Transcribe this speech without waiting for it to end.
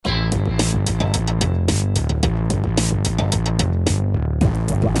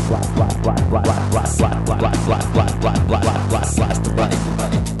Blast the right. Blast the right.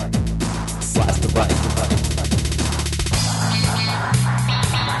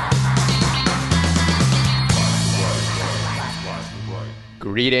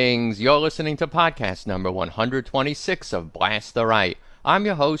 Greetings, you're listening to podcast number 126 of Blast the Right. I'm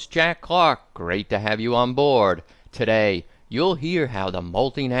your host, Jack Clark. Great to have you on board. Today, you'll hear how the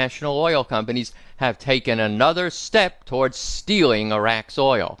multinational oil companies have taken another step towards stealing Iraq's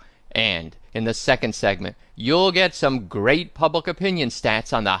oil. And in the second segment, you'll get some great public opinion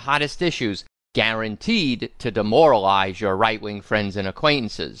stats on the hottest issues, guaranteed to demoralize your right-wing friends and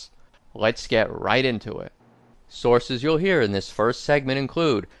acquaintances. Let's get right into it. Sources you'll hear in this first segment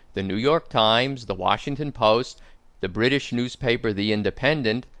include the New York Times, the Washington Post, the British newspaper The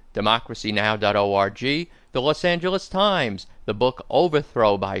Independent, democracynow.org, the Los Angeles Times, the book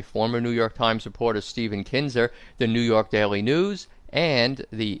Overthrow by former New York Times reporter Stephen Kinzer, the New York Daily News, and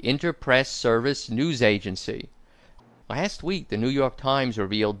the Interpress Service News Agency. Last week, the New York Times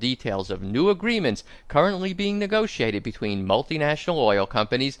revealed details of new agreements currently being negotiated between multinational oil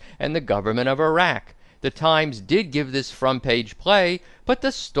companies and the government of Iraq. The Times did give this front-page play, but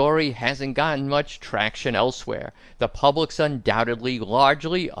the story hasn't gotten much traction elsewhere. The public's undoubtedly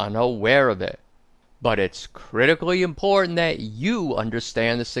largely unaware of it. But it's critically important that you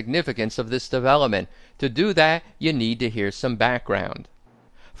understand the significance of this development. To do that, you need to hear some background.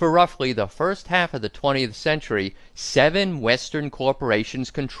 For roughly the first half of the 20th century, 7 Western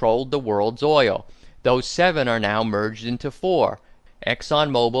corporations controlled the world's oil. Those 7 are now merged into 4.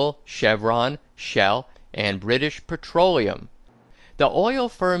 ExxonMobil, Chevron, Shell, and British Petroleum. The oil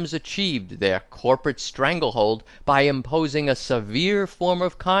firms achieved their corporate stranglehold by imposing a severe form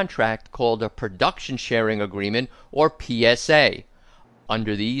of contract called a Production Sharing Agreement, or PSA.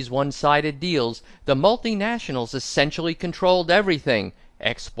 Under these one-sided deals, the multinationals essentially controlled everything: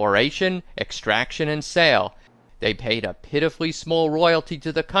 exploration, extraction, and sale. They paid a pitifully small royalty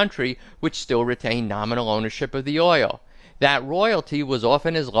to the country, which still retained nominal ownership of the oil. That royalty was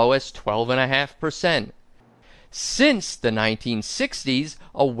often as low as 12.5%. Since the 1960s,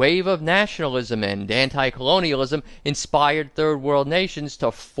 a wave of nationalism and anti-colonialism inspired third world nations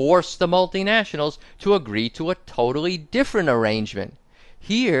to force the multinationals to agree to a totally different arrangement.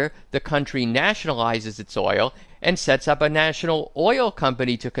 Here, the country nationalizes its oil and sets up a national oil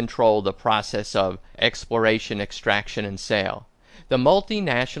company to control the process of exploration, extraction, and sale. The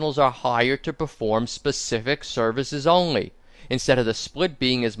multinationals are hired to perform specific services only. Instead of the split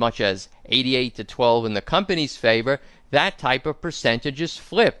being as much as 88 to 12 in the company's favor, that type of percentage is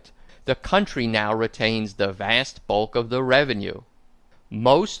flipped. The country now retains the vast bulk of the revenue.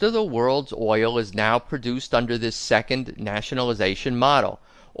 Most of the world's oil is now produced under this second nationalization model.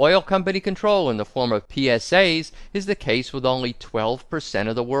 Oil company control in the form of PSAs is the case with only 12%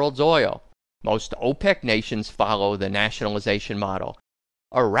 of the world's oil. Most OPEC nations follow the nationalization model.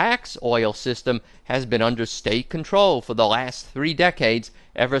 Iraq's oil system has been under state control for the last 3 decades,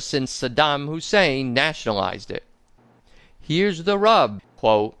 ever since Saddam Hussein nationalized it. Here's the rub,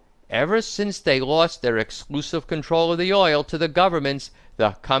 quote, "Ever since they lost their exclusive control of the oil to the governments,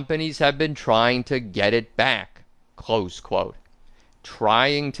 the companies have been trying to get it back," close quote.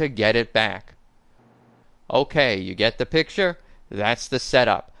 Trying to get it back. Okay, you get the picture? That's the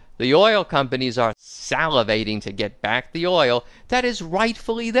setup. The oil companies are salivating to get back the oil that is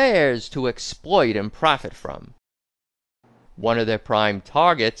rightfully theirs to exploit and profit from. One of their prime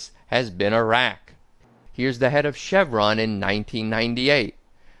targets has been Iraq. Here's the head of Chevron in 1998.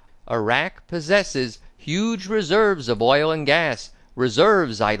 Iraq possesses huge reserves of oil and gas,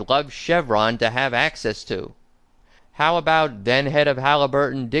 reserves I'd love Chevron to have access to. How about then head of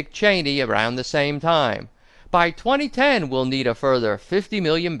Halliburton Dick Cheney around the same time? By 2010, we'll need a further 50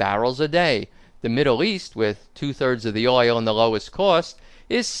 million barrels a day. The Middle East, with 2/3 of the oil and the lowest cost,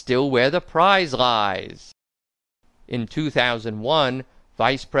 is still where the prize lies. In 2001,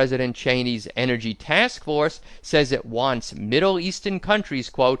 Vice President Cheney's Energy Task Force says it wants Middle Eastern countries,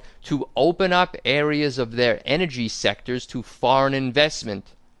 quote, to open up areas of their energy sectors to foreign investment,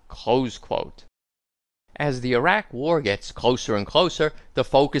 close quote. As the Iraq war gets closer and closer, the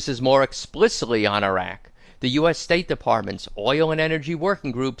focus is more explicitly on Iraq. The U.S. State Department's Oil and Energy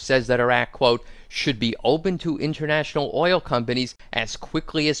Working Group says that Iraq, quote, should be open to international oil companies as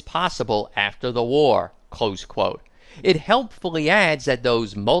quickly as possible after the war, close quote. It helpfully adds that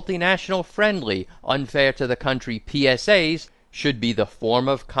those multinational-friendly, unfair-to-the-country PSAs should be the form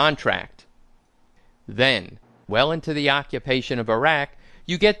of contract. Then, well into the occupation of Iraq,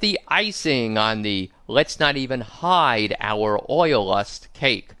 you get the icing on the let's not even hide our oil lust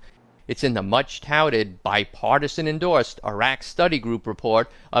cake. It's in the much-touted, bipartisan-endorsed Iraq Study Group report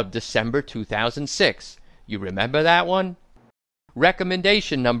of December 2006. You remember that one?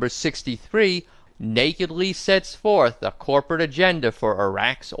 Recommendation number 63 nakedly sets forth a corporate agenda for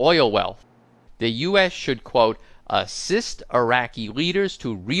Iraq's oil wealth. The U.S. should, quote, assist Iraqi leaders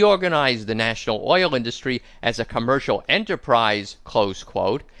to reorganize the national oil industry as a commercial enterprise, close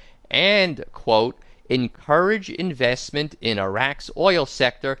quote, and, quote, encourage investment in Iraq's oil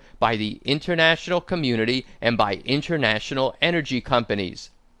sector by the international community and by international energy companies,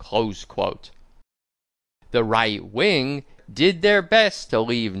 close quote. The right wing did their best to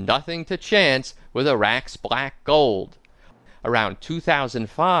leave nothing to chance with Iraq's black gold. Around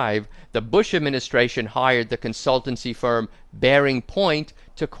 2005, the Bush administration hired the consultancy firm Bearing Point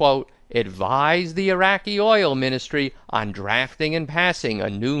to, quote, advise the Iraqi oil ministry on drafting and passing a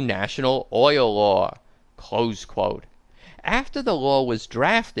new national oil law, close quote. After the law was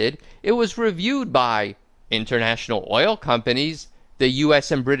drafted, it was reviewed by international oil companies, the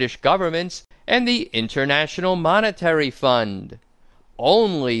U.S. and British governments, and the International Monetary Fund.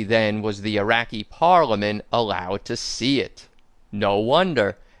 Only then was the Iraqi parliament allowed to see it. No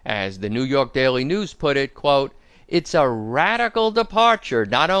wonder, as the New York Daily News put it, quote, it's a radical departure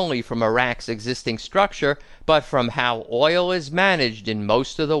not only from Iraq's existing structure, but from how oil is managed in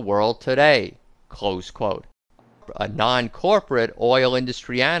most of the world today, close quote. A non-corporate oil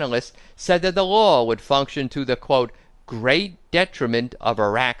industry analyst said that the law would function to the, quote, great detriment of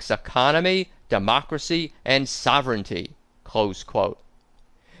Iraq's economy, democracy, and sovereignty, close quote.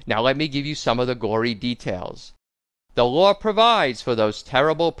 Now let me give you some of the gory details. The law provides for those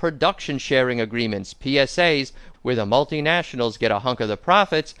terrible production sharing agreements, PSAs, where the multinationals get a hunk of the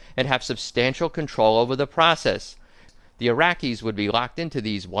profits and have substantial control over the process. The Iraqis would be locked into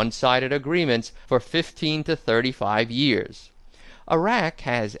these one-sided agreements for 15 to 35 years. Iraq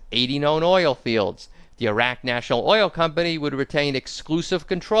has 80 known oil fields. The Iraq National Oil Company would retain exclusive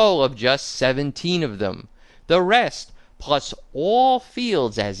control of just 17 of them. The rest, plus all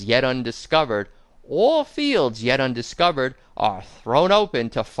fields yet undiscovered, are thrown open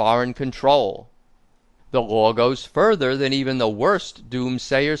to foreign control. The law goes further than even the worst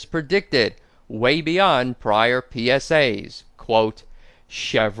doomsayers predicted, way beyond prior PSAs. Quote,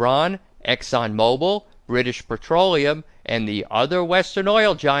 Chevron, ExxonMobil, British Petroleum, and the other Western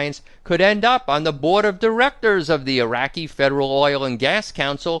oil giants could end up on the board of directors of the Iraqi Federal Oil and Gas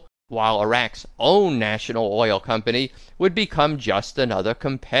Council, while Iraq's own national oil company would become just another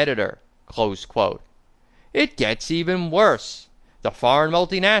competitor. Close quote. It gets even worse. The foreign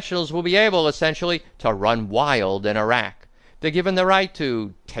multinationals will be able, essentially, to run wild in Iraq. They're given the right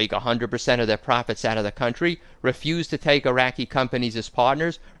to take 100% of their profits out of the country, refuse to take Iraqi companies as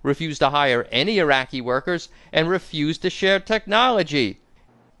partners, refuse to hire any Iraqi workers, and refuse to share technology.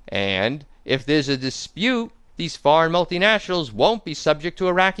 And if there's a dispute, these foreign multinationals won't be subject to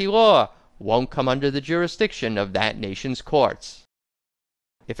Iraqi law, won't come under the jurisdiction of that nation's courts.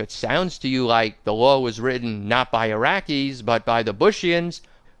 If it sounds to you like the law was written not by Iraqis, but by the Bushians,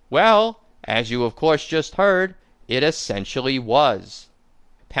 well, as you of course just heard, it essentially was.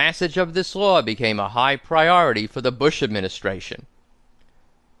 Passage of this law became a high priority for the Bush administration.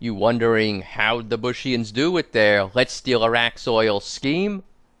 You wondering how'd the Bushians do with their let's steal Iraq's oil scheme?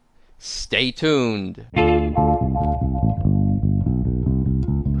 Stay tuned.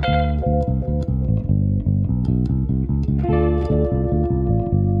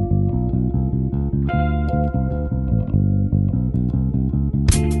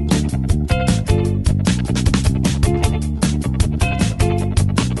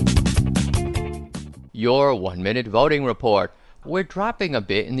 Your 1-minute voting report. We're dropping a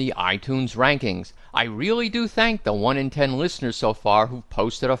bit in the iTunes rankings. I really do thank the 1 in 10 listeners so far who've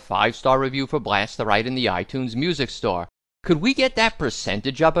posted a 5-star review for Blast the Right in the iTunes Music Store. Could we get that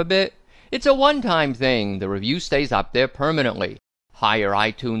percentage up a bit? It's a one-time thing. The review stays up there permanently. Higher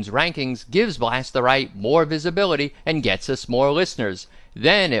iTunes rankings gives Blast the Right more visibility and gets us more listeners.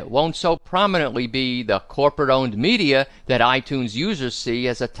 Then it won't so prominently be the corporate-owned media that iTunes users see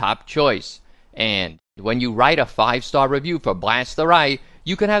as a top choice. And when you write a 5-star review for Blast the Right,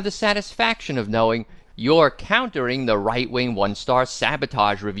 you can have the satisfaction of knowing you're countering the right-wing 1-star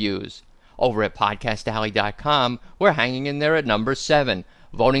sabotage reviews. Over at podcastalley.com, we're hanging in there at number 7.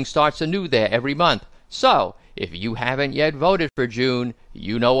 Voting starts anew there every month. So, if you haven't yet voted for June,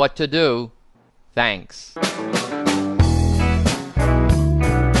 you know what to do. Thanks.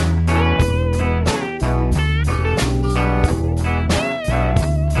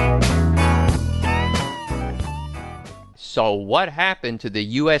 So what happened to the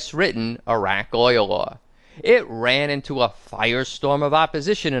U.S.-written Iraq oil law? It ran into a firestorm of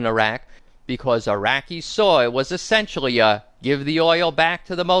opposition in Iraq because Iraqis saw it was essentially a give the oil back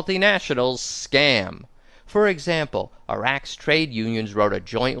to the multinationals scam. For example, Iraq's trade unions wrote a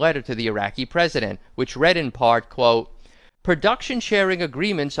joint letter to the Iraqi president, which read in part, quote, "Production sharing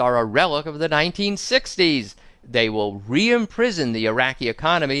agreements are a relic of the 1960s. They will re-imprison the Iraqi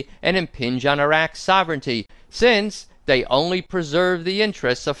economy and impinge on Iraq's sovereignty, since they only preserve the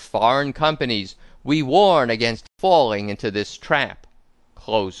interests of foreign companies. We warn against falling into this trap."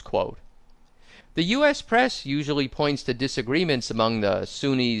 Close quote. The U.S. press usually points to disagreements among the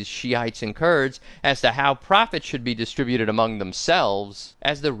Sunnis, Shiites, and Kurds as to how profits should be distributed among themselves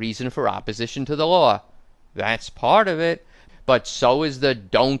as the reason for opposition to the law. That's part of it, but so is the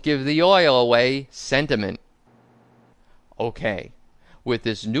 "don't give the oil away" sentiment. Okay, with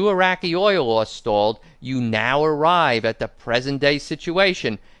this new Iraqi oil law stalled, you now arrive at the present-day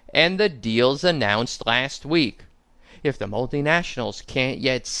situation and the deals announced last week. If the multinationals can't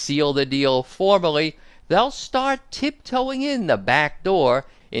yet seal the deal formally, they'll start tiptoeing in the back door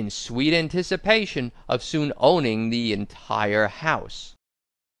in sweet anticipation of soon owning the entire house.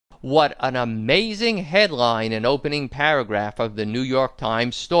 What an amazing headline and opening paragraph of the New York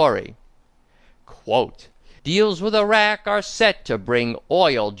Times story. Quote, "Deals with Iraq are set to bring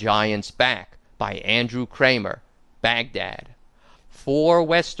oil giants back," by Andrew Kramer, Baghdad. 4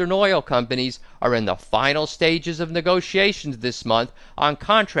 Western oil companies are in the final stages of negotiations this month on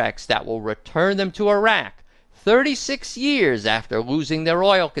contracts that will return them to Iraq 36 years after losing their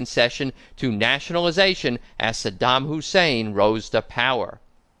oil concession to nationalization as Saddam Hussein rose to power.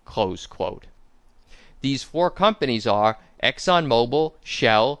 Close quote. These 4 companies are ExxonMobil,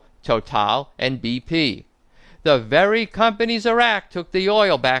 Shell, Total, and BP. The very companies Iraq took the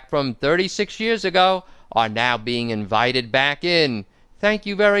oil back from 36 years ago are now being invited back in, thank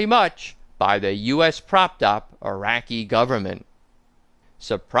you very much, by the U.S. propped-up Iraqi government.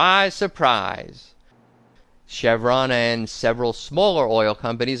 Surprise, surprise. Chevron and several smaller oil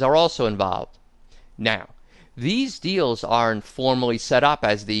companies are also involved. Now, these deals aren't formally set up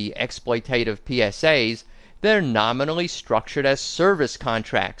as the exploitative PSAs. They're nominally structured as service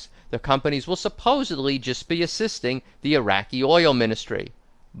contracts. The companies will supposedly just be assisting the Iraqi oil ministry.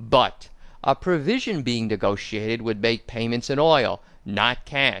 But a provision being negotiated would make payments in oil, not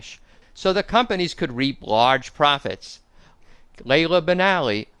cash, so the companies could reap large profits. Layla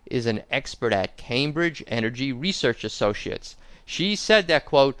Benali is an expert at Cambridge Energy Research Associates. She said that,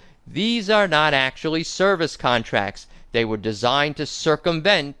 quote, "These are not actually service contracts. They were designed to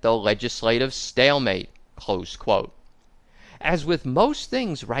circumvent the legislative stalemate." Close quote. As with most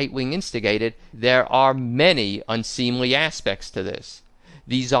things right-wing instigated, there are many unseemly aspects to this.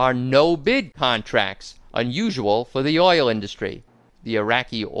 These are no-bid contracts, unusual for the oil industry. The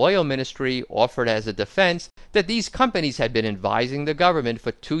Iraqi oil ministry offered as a defense that these companies had been advising the government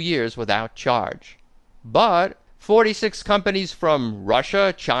for 2 years without charge. But 46 companies from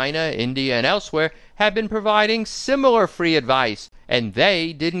Russia, China, India, and elsewhere have been providing similar free advice, and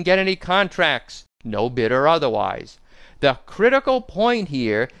they didn't get any contracts, no bid or otherwise. The critical point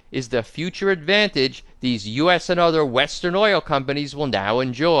here is the future advantage these U.S. and other Western oil companies will now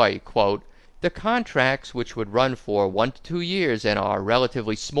enjoy. Quote, "The contracts, which would run for 1 to 2 years and are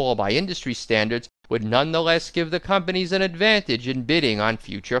relatively small by industry standards, would nonetheless give the companies an advantage in bidding on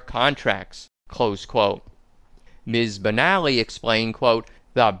future contracts." Close quote. Ms. Benali explained, quote,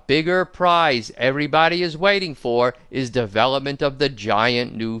 "The bigger prize everybody is waiting for is development of the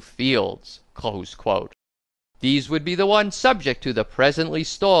giant new fields." Close quote. These would be the ones subject to the presently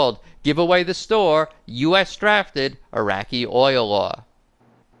stalled, give away the store, U.S. drafted Iraqi oil law.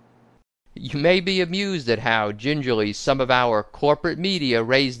 You may be amused at how gingerly some of our corporate media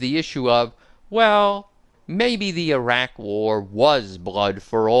raised the issue of, well, maybe the Iraq War was blood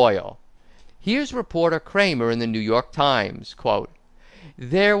for oil. Here's reporter Kramer in the New York Times, quote,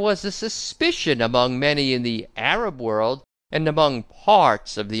 "There was a suspicion among many in the Arab world and among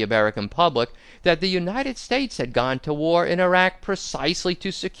parts of the American public that the United States had gone to war in Iraq precisely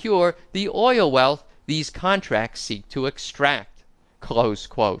to secure the oil wealth these contracts seek to extract." Close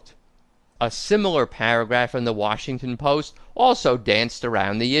quote. A similar paragraph in the Washington Post also danced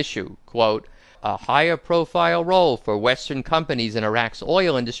around the issue. Quote, "A higher profile role for Western companies in Iraq's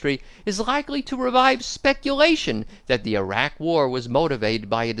oil industry is likely to revive speculation that the Iraq War was motivated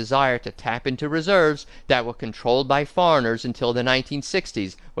by a desire to tap into reserves that were controlled by foreigners until the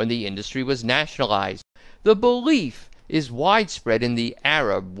 1960s, when the industry was nationalized. The belief is widespread in the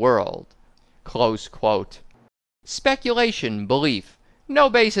Arab world." Close quote. Speculation, belief.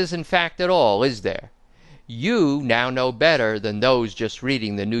 No basis in fact at all, is there? You now know better than those just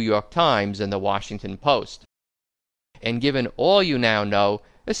reading the New York Times and the Washington Post. And given all you now know,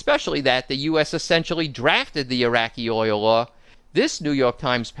 especially that the U.S. essentially drafted the Iraqi oil law, This New York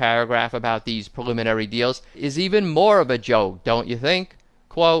Times paragraph about these preliminary deals is even more of a joke, don't you think?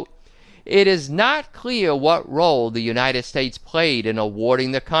 Quote, "It is not clear what role the United States played in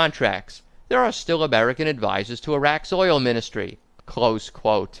awarding the contracts. There are still American advisors to Iraq's oil ministry." Close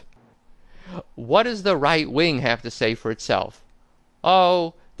quote. What does the right wing have to say for itself?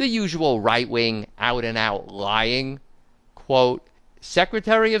 Oh, the usual right wing out-and-out lying. Quote,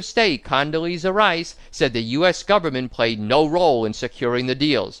 Secretary of State Condoleezza Rice said the U.S. government played no role in securing the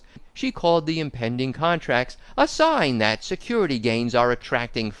deals. She called the impending contracts a sign that security gains are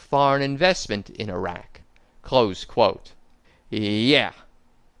attracting foreign investment in Iraq. Close quote. Yeah.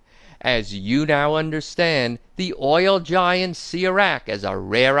 As you now understand, the oil giants see Iraq as a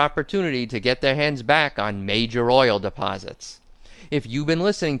rare opportunity to get their hands back on major oil deposits. If you've been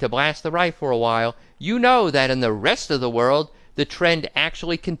listening to Blast the Right for a while, you know that in the rest of the world, the trend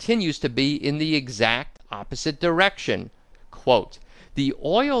actually continues to be in the exact opposite direction. Quote, "The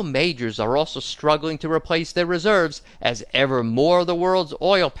oil majors are also struggling to replace their reserves as ever more of the world's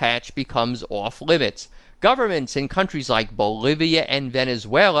oil patch becomes off limits. Governments in countries like Bolivia and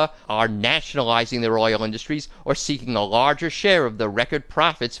Venezuela are nationalizing their oil industries or seeking a larger share of the record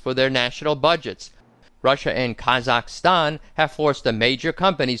profits for their national budgets. Russia and Kazakhstan have forced the major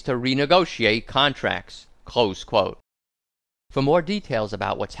companies to renegotiate contracts." Close quote. For more details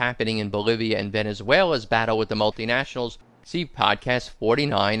about what's happening in Bolivia and Venezuela's battle with the multinationals, see podcasts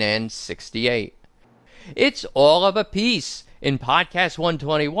 49 and 68. It's all of a piece. In podcast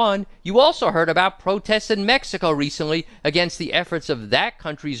 121, you also heard about protests in Mexico recently against the efforts of that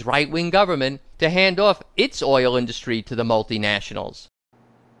country's right-wing government to hand off its oil industry to the multinationals.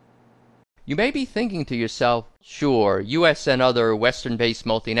 You may be thinking to yourself, sure, U.S. and other Western-based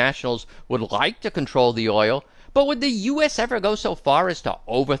multinationals would like to control the oil, but would the U.S. ever go so far as to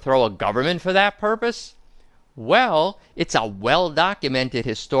overthrow a government for that purpose? Well, it's a well-documented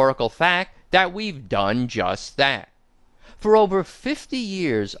historical fact that we've done just that. For over 50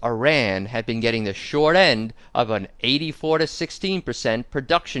 years, Iran had been getting the short end of an 84 to 16%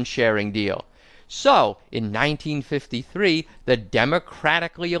 production sharing deal. So, in 1953, the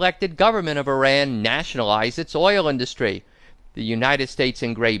democratically elected government of Iran nationalized its oil industry. The United States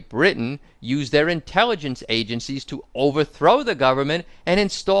and Great Britain used their intelligence agencies to overthrow the government and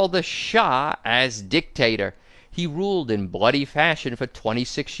install the Shah as dictator. He ruled in bloody fashion for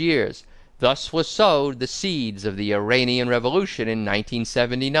 26 years. Thus was sowed the seeds of the Iranian Revolution in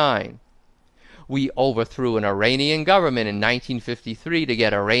 1979. We overthrew an Iranian government in 1953 to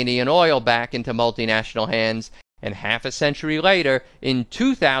get Iranian oil back into multinational hands, and half a century later, in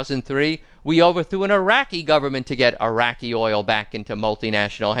 2003, we overthrew an Iraqi government to get Iraqi oil back into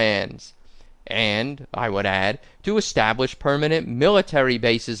multinational hands. And, I would add, to establish permanent military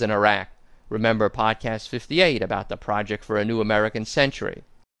bases in Iraq. Remember podcast 58 about the Project for a New American Century.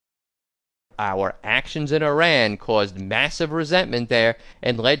 Our actions in Iran caused massive resentment there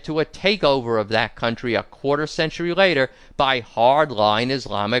and led to a takeover of that country a quarter century later by hardline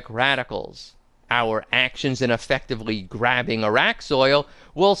Islamic radicals. Our actions in effectively grabbing Iraq's oil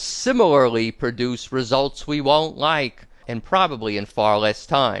will similarly produce results we won't like, and probably in far less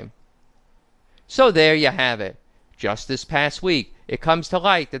time. So there you have it. Just this past week, it comes to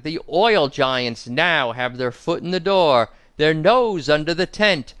light that the oil giants now have their foot in the door, their nose under the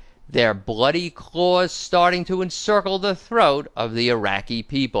tent, their bloody claws starting to encircle the throat of the Iraqi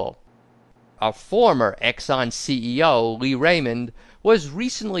people. A former Exxon CEO, Lee Raymond, was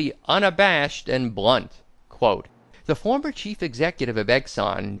recently unabashed and blunt. Quote, "The former chief executive of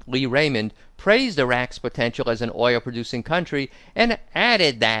Exxon, Lee Raymond, praised Iraq's potential as an oil-producing country and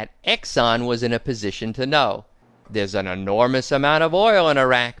added that Exxon was in a position to know. There's an enormous amount of oil in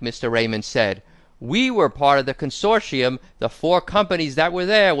Iraq, Mr. Raymond said. We were part of the consortium, the 4 companies that were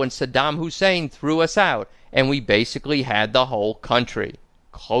there when Saddam Hussein threw us out, and we basically had the whole country."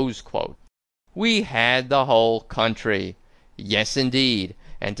 Close quote. We had the whole country. Yes, indeed.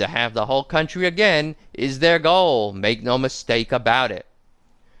 And to have the whole country again is their goal. Make no mistake about it.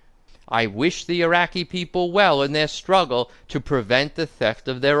 I wish the Iraqi people well in their struggle to prevent the theft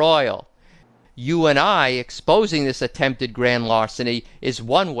of their oil. You and I exposing this attempted grand larceny is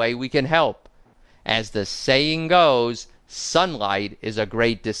one way we can help. As the saying goes, sunlight is a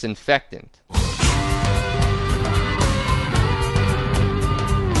great disinfectant.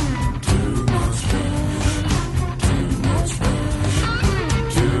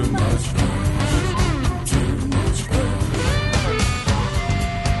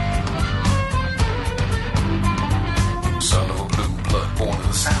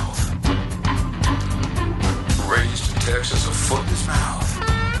 Texas, a foot in his mouth.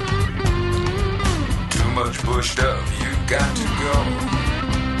 Too much bushed up, you got to go.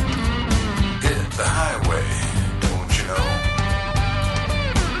 Hit the highway, don't you know?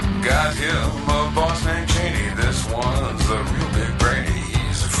 Got him a boss named Cheney. This one's a real big brainy.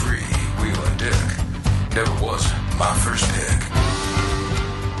 He's a free-wheeling dick. Never was my first pick.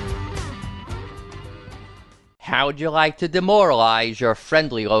 How'd you like to demoralize your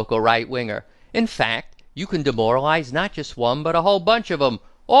friendly local right-winger? In fact, you can demoralize not just one, but a whole bunch of them,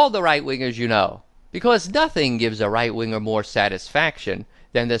 all the right-wingers you know. Because nothing gives a right-winger more satisfaction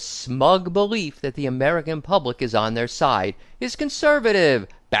than the smug belief that the American public is on their side, is conservative,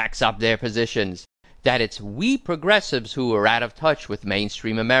 backs up their positions, that it's we progressives who are out of touch with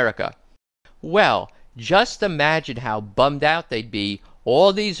mainstream America. Well, just imagine how bummed out they'd be,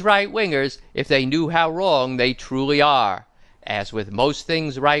 all these right-wingers, if they knew how wrong they truly are. As with most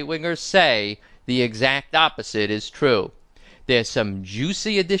things right-wingers say, the exact opposite is true. There's some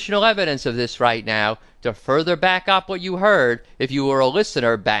juicy additional evidence of this right now to further back up what you heard if you were a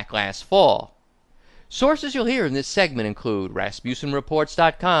listener back last fall. Sources you'll hear in this segment include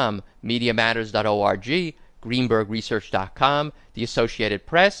RasmussenReports.com, MediaMatters.org, GreenbergResearch.com, the Associated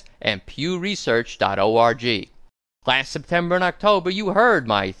Press, and PewResearch.org. Last September and October, you heard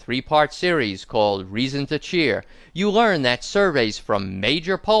my three-part series called Reason to Cheer. You learned that surveys from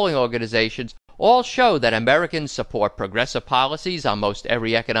major polling organizations all show that Americans support progressive policies on most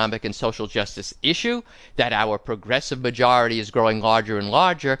every economic and social justice issue, that our progressive majority is growing larger and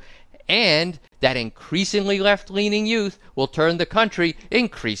larger, and that increasingly left-leaning youth will turn the country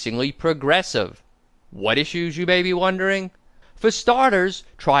increasingly progressive. What issues, you may be wondering? For starters,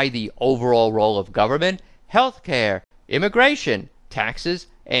 try the overall role of government, healthcare, immigration, taxes,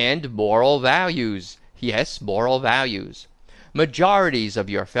 and moral values. Yes, moral values. Majorities of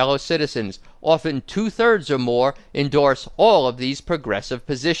your fellow citizens, often 2/3 or more, endorse all of these progressive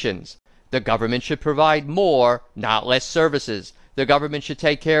positions. The government should provide more, not less services. The government should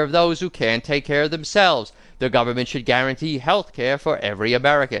take care of those who can't take care of themselves. The government should guarantee health care for every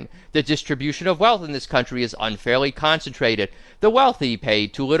American. The distribution of wealth in this country is unfairly concentrated. The wealthy pay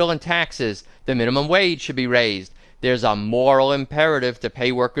too little in taxes. The minimum wage should be raised. There's a moral imperative to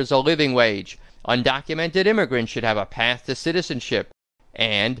pay workers a living wage. Undocumented immigrants should have a path to citizenship.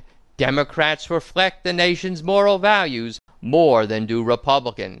 And Democrats reflect the nation's moral values more than do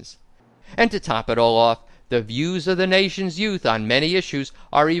Republicans. And to top it all off, the views of the nation's youth on many issues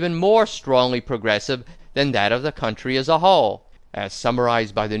are even more strongly progressive than that of the country as a whole. As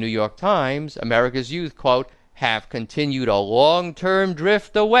summarized by the New York Times, America's youth, quote, have continued a long-term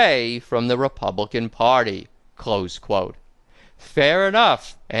drift away from the Republican Party, close quote. Fair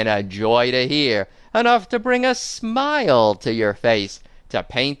enough, and a joy to hear, enough to bring a smile to your face, to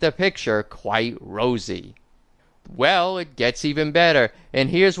paint the picture quite rosy. Well, it gets even better, and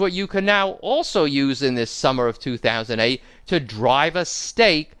here's what you can now also use in this summer of 2008 to drive a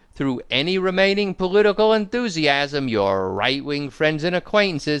stake through any remaining political enthusiasm your right-wing friends and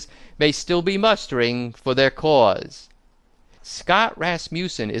acquaintances may still be mustering for their cause. Scott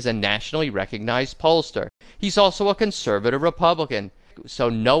Rasmussen is a nationally recognized pollster. He's also a conservative Republican, so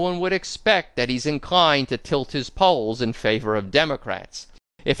no one would expect that he's inclined to tilt his polls in favor of Democrats.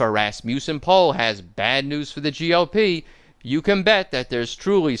 If a Rasmussen poll has bad news for the GOP, you can bet that there's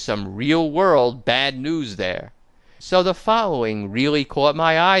truly some real-world bad news there. So the following really caught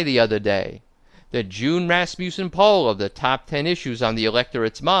my eye the other day. The June Rasmussen poll of the top 10 issues on the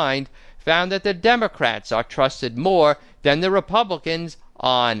electorate's mind found that the Democrats are trusted more than the Republicans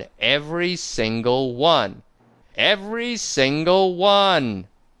on every single one. Every single one!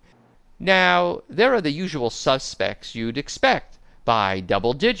 Now, there are the usual suspects you'd expect. By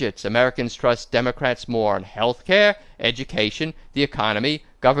double digits, Americans trust Democrats more on health care, education, the economy,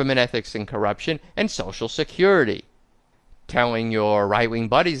 government ethics and corruption, and Social Security. Telling your right-wing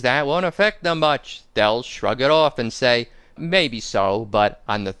buddies that won't affect them much. They'll shrug it off and say, maybe so, but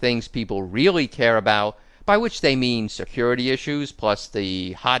on the things people really care about, by which they mean security issues plus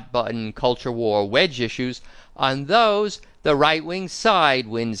the hot-button culture war wedge issues, on those, the right-wing side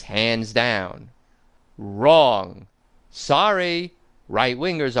wins hands down. Wrong. Sorry,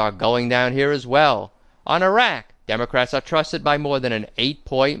 right-wingers are going down here as well. On Iraq, Democrats are trusted by more than an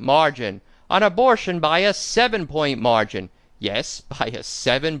 8-point margin. On abortion, by a 7-point margin. Yes, by a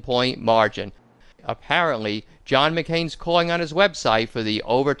 7-point margin. Apparently, John McCain's calling on his website for the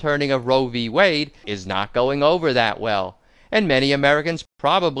overturning of Roe v. Wade is not going over that well. And many Americans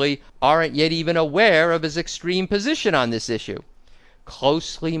probably aren't yet even aware of his extreme position on this issue.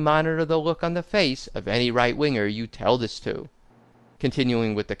 Closely monitor the look on the face of any right-winger you tell this to.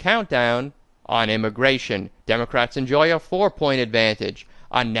 Continuing with the countdown, on immigration, Democrats enjoy a 4-point advantage.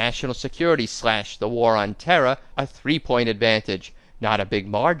 On national security / the war on terror, a 3-point advantage. Not a big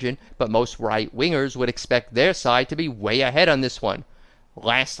margin, but most right-wingers would expect their side to be way ahead on this one.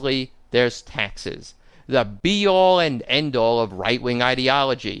 Lastly, there's taxes. The be-all and end-all of right-wing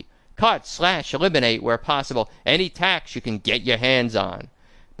ideology. Cut / eliminate, where possible, any tax you can get your hands on.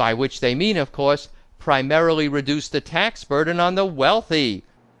 By which they mean, of course, primarily reduce the tax burden on the wealthy,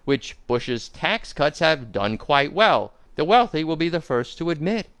 which Bush's tax cuts have done quite well. The wealthy will be the first to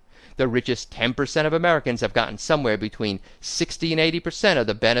admit. The richest 10% of Americans have gotten somewhere between 60 and 80% of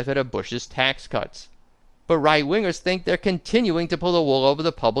the benefit of Bush's tax cuts. But right-wingers think they're continuing to pull the wool over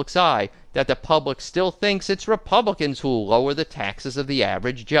the public's eye, that the public still thinks it's Republicans who will lower the taxes of the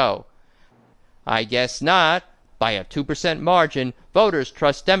average Joe. I guess not. By a 2% margin, voters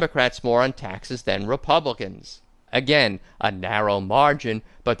trust Democrats more on taxes than Republicans. Again, a narrow margin,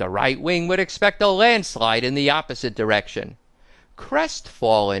 but the right wing would expect a landslide in the opposite direction.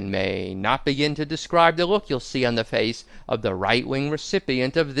 Crestfallen may not begin to describe the look you'll see on the face of the right-wing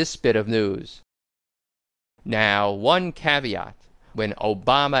recipient of this bit of news. Now, one caveat. When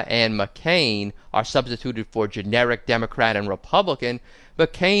Obama and McCain are substituted for generic Democrat and Republican,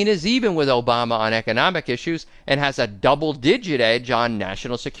 McCain is even with Obama on economic issues and has a double-digit edge on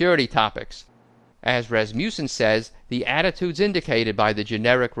national security topics. As Rasmussen says, the attitudes indicated by the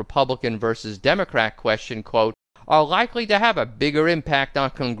generic Republican versus Democrat question, quote, are likely to have a bigger impact on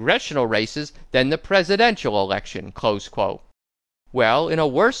congressional races than the presidential election, close quote. Well, in a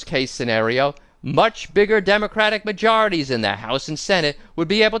worst-case scenario, much bigger Democratic majorities in the House and Senate would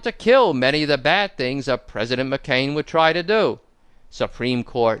be able to kill many of the bad things that President McCain would try to do. Supreme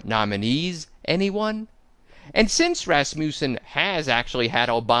Court nominees, anyone? And since Rasmussen has actually had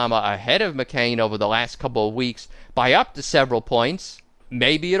Obama ahead of McCain over the last couple of weeks by up to several points,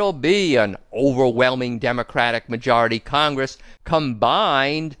 maybe it'll be an overwhelming Democratic majority Congress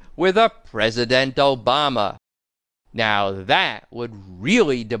combined with a President Obama. Now that would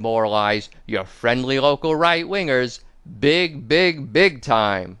really demoralize your friendly local right-wingers big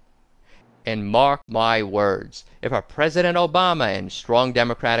time. And mark my words, if a President Obama and strong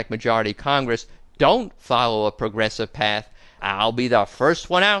Democratic majority Congress don't follow a progressive path, I'll be the first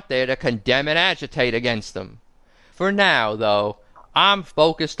one out there to condemn and agitate against them. For now, though, I'm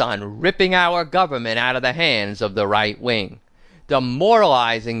focused on ripping our government out of the hands of the right wing.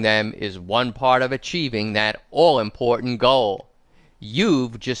 Demoralizing them is one part of achieving that all-important goal.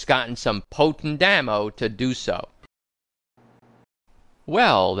 You've just gotten some potent ammo to do so.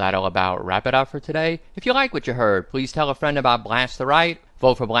 Well, that'll about wrap it up for today. If you like what you heard, please tell a friend about Blast the Right.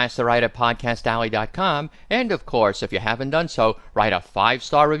 Vote for Blast the Right at podcastalley.com. And, of course, if you haven't done so, write a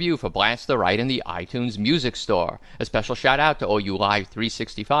 5-star review for Blast the Right in the iTunes Music Store. A special shout-out to all you Live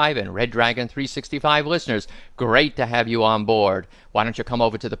 365 and Red Dragon 365 listeners. Great to have you on board. Why don't you come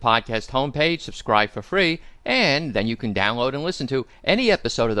over to the podcast homepage, subscribe for free, and then you can download and listen to any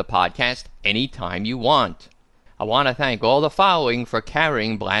episode of the podcast anytime you want. I want to thank all the following for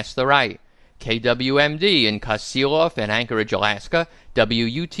carrying Blast the Right. KWMD in Kasilof and Anchorage, Alaska,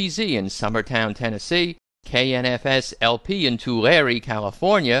 WUTZ in Summertown, Tennessee, KNFS-LP in Tulare,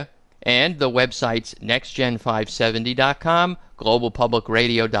 California, and the websites nextgen570.com,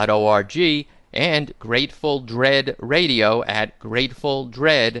 globalpublicradio.org, and Grateful Dread Radio at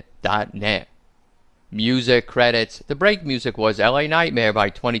gratefulDread.net. Music credits. The break music was LA Nightmare by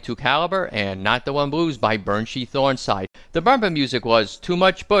 22 Caliber and Not the One Blues by Burnshee Thornside. The bumper music was Too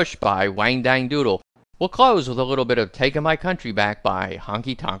Much Bush by Wang Dang Doodle. We'll close with a little bit of Taking My Country Back by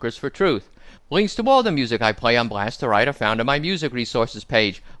Honky Tonkers for Truth. Links to all the music I play on Blast the Right are found on my music resources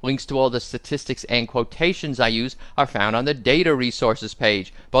page. Links to all the statistics and quotations I use are found on the data resources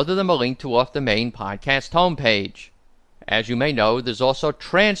page. Both of them are linked to off the main podcast homepage. As you may know, there's also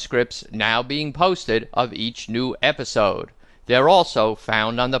transcripts now being posted of each new episode. They're also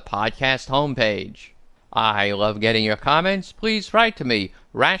found on the podcast homepage. I love getting your comments. Please write to me,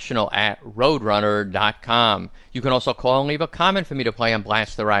 rational@roadrunner.com. You can also call and leave a comment for me to play on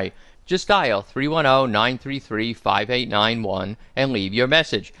Blast the Right. Just dial 310-933-5891 and leave your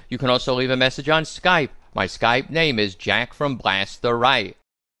message. You can also leave a message on Skype. My Skype name is Jack from Blast the Right.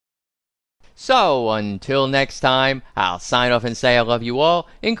 So, until next time, I'll sign off and say I love you all,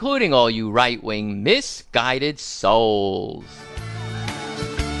 including all you right-wing misguided souls.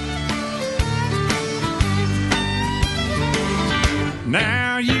 Now